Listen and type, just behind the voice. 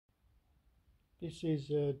This is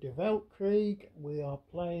the Weltkrieg. We are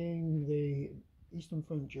playing the Eastern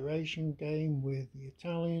Front duration game with the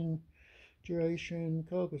Italian duration,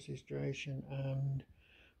 Caucasus duration and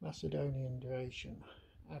Macedonian duration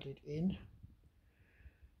added in.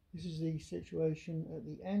 This is the situation at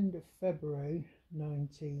the end of February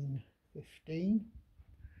 1915.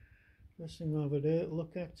 First thing I'll have a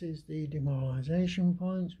look at is the demoralisation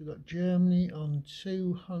points. We've got Germany on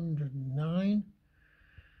 209.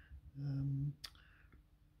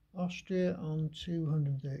 Austria on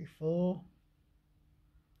 234,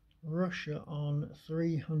 Russia on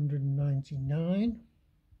 399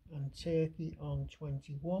 and Turkey on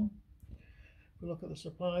 21. If we look at the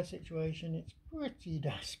supply situation, it's pretty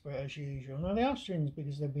desperate as usual. Now the Austrians,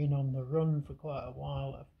 because they've been on the run for quite a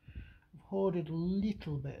while, have hoarded a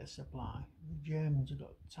little bit of supply. The Germans have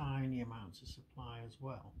got tiny amounts of supply as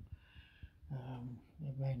well.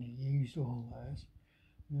 They've mainly used all those.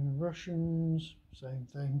 And the Russians, same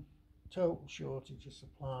thing, total shortage of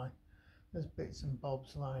supply. There's bits and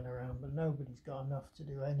bobs lying around, but nobody's got enough to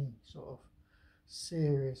do any sort of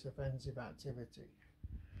serious offensive activity.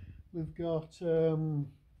 We've got a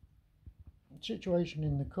situation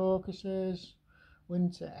in the Caucasus.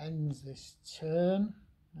 Winter ends this turn,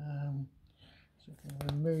 so we can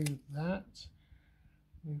remove that.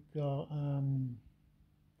 We've got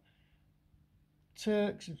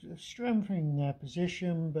Turks are strengthening their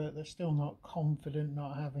position, but they're still not confident,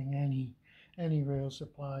 not having any real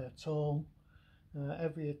supply at all.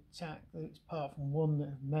 Every attack, that's apart from one that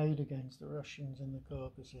have made against the Russians in the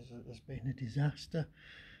Caucasus, has been a disaster.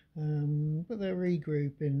 But they're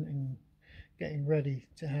regrouping and getting ready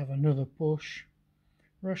to have another push.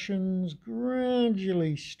 Russians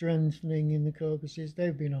gradually strengthening in the Caucasus.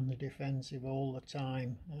 They've been on the defensive all the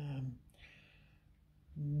time.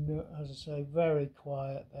 As I say, very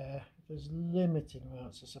quiet there. There's limited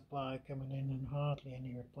amounts of supply coming in and hardly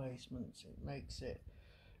any replacements. It makes it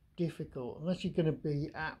difficult, unless you're going to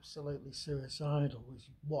be absolutely suicidal, which is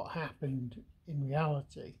what happened in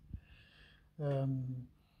reality.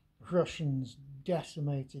 Russians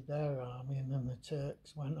decimated their army, and then the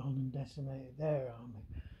Turks went on and decimated their army.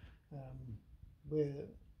 We're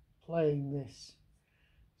playing this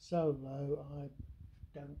solo. I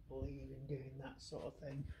don't believe in doing that sort of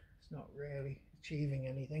thing. It's not really achieving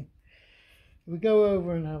anything. If we go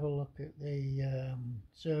over and have a look at the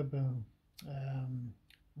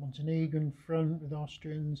Serbo-Montenegrin front with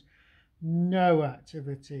Austrians, no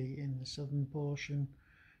activity in the southern portion.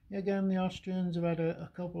 Again, the Austrians have had a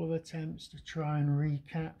couple of attempts to try and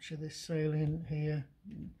recapture this salient here.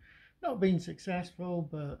 Not been successful,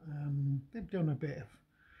 but they've done a bit of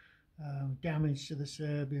damage to the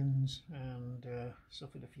Serbians and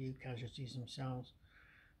suffered a few casualties themselves.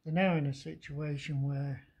 They're now in a situation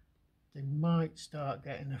where they might start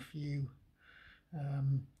getting a few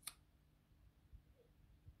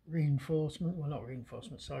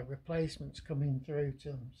replacements coming through to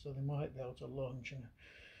them, so they might be able to launch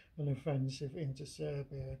an offensive into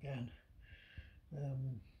Serbia again.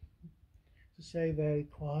 To say very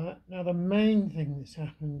quiet. Now the main thing that's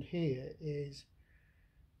happened here is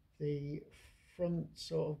the front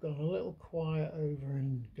sort of gone a little quiet over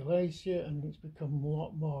in Galicia, and it's become a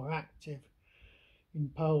lot more active in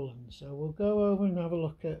Poland. So we'll go over and have a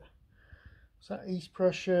look at East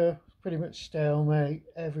Prussia. Pretty much stalemate,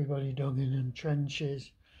 everybody dug in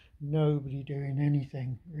trenches, nobody doing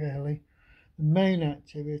anything really. The main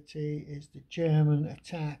activity is the German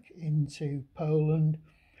attack into Poland,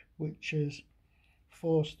 which has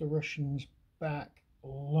forced the Russians back a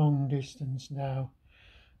long distance now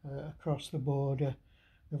across the border.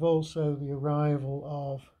 They've also the arrival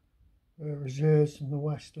of reserves from the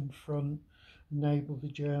Western Front enabled the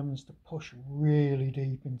Germans to push really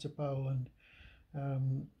deep into Poland.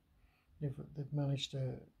 They've managed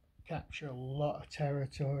to capture a lot of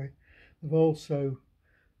territory. They've also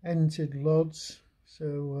entered Lodz,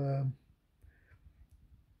 so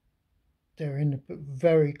they're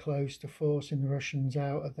very close to forcing the Russians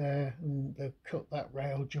out of there, and they've cut that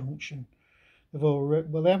rail junction. They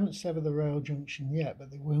haven't severed the rail junction yet, but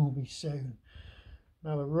they will be soon.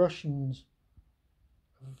 Now the Russians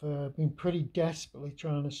have been pretty desperately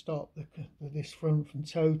trying to stop this front from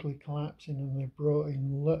totally collapsing, and they've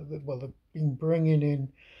they've been bringing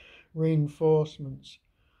in reinforcements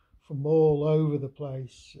from all over the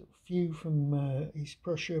place. A few from East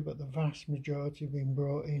Prussia, but the vast majority have been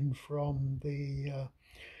brought in from the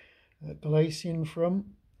Galician front,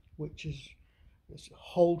 which has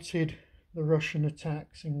halted the Russian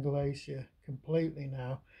attacks in Galicia completely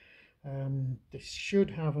now. They should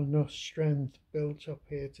have enough strength built up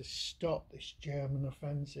here to stop this German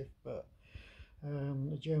offensive, but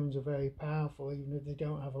The Germans are very powerful, even if they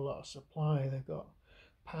don't have a lot of supply. They've got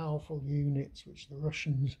powerful units which the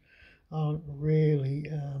Russians aren't really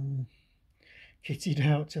kitted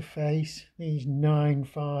out to face. These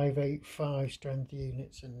 9,585 strength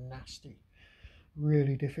units are nasty,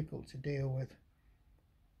 really difficult to deal with.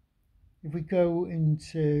 If we go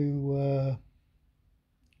into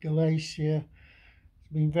Galicia,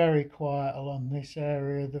 it's been very quiet along this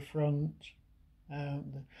area of the front.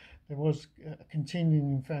 There was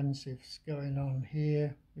continuing offensives going on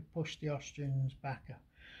here. They pushed the Austrians back a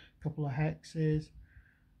couple of hexes.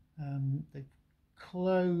 They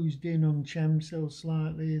closed in on Chemsil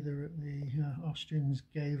slightly. The Austrians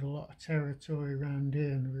gave a lot of territory around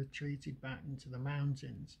here and retreated back into the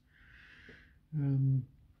mountains. The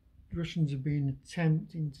Russians have been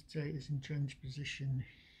attempting to take this entrenched position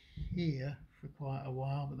here for quite a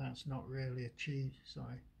while, but that's not really achieved.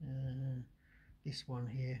 This one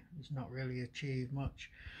here has not really achieved much,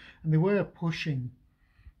 and they were pushing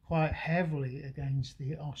quite heavily against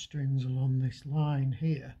the Austrians along this line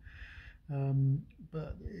here,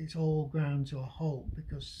 but it's all ground to a halt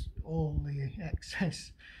because all the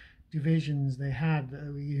excess divisions they had that they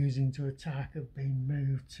were using to attack have been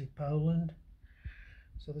moved to Poland.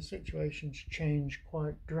 So the situation's changed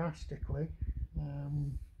quite drastically.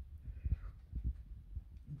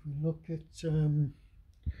 If we look at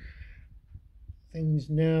things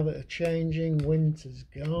now that are changing, winter's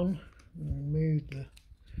gone. Remove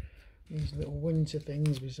these little winter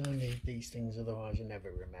things, because I need these things, otherwise you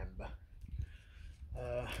never remember.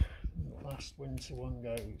 The last winter one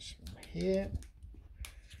goes from here.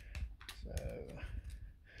 So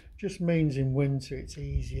just means in winter it's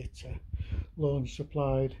easier to launch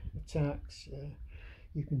supplied attacks.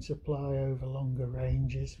 You can supply over longer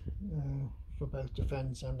ranges for both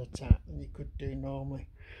defence and attack than you could do normally.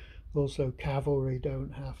 Also, cavalry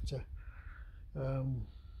don't have to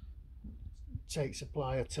take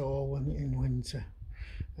supply at all in winter,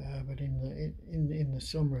 but in the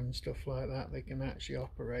summer and stuff like that, they can actually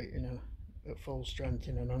operate at full strength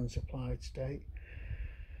in an unsupplied state.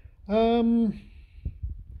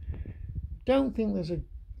 Don't think there's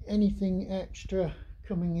anything extra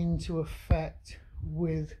coming into effect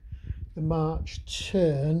with the March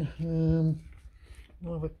turn.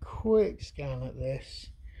 I'll have a quick scan at this.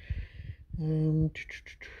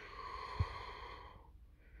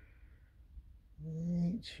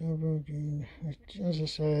 As I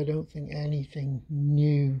say, I don't think anything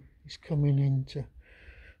new is coming into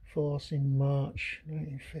force in March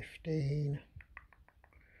 1915.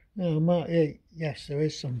 No, yes, there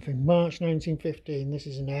is something. March 1915, this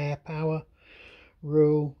is an air power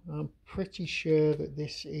rule. I'm pretty sure that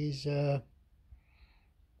this is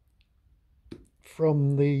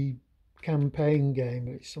from the campaign game,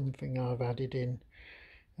 but it's something I've added in.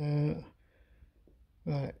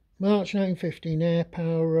 Right, March 1915 air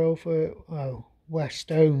power rule for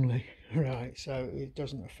west only. Right, so it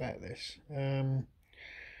doesn't affect this.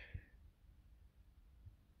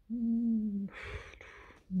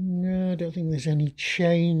 No, I don't think there's any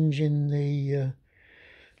change in the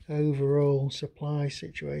overall supply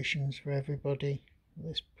situations for everybody at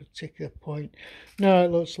this particular point. No,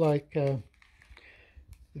 it looks like the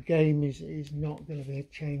game is not going to be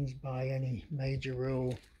changed by any major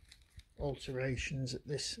rule alterations at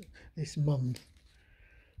this month.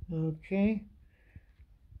 Okay.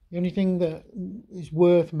 The only thing that is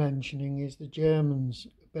worth mentioning is the Germans'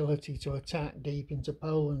 ability to attack deep into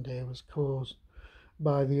Poland here was caused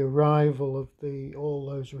by the arrival of all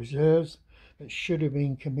those reserves that should have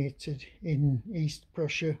been committed in East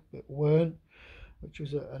Prussia but weren't, which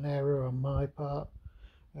was an error on my part.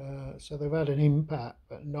 So they've had an impact,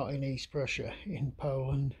 but not in East Prussia, in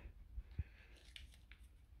Poland.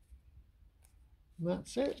 And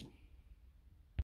that's it.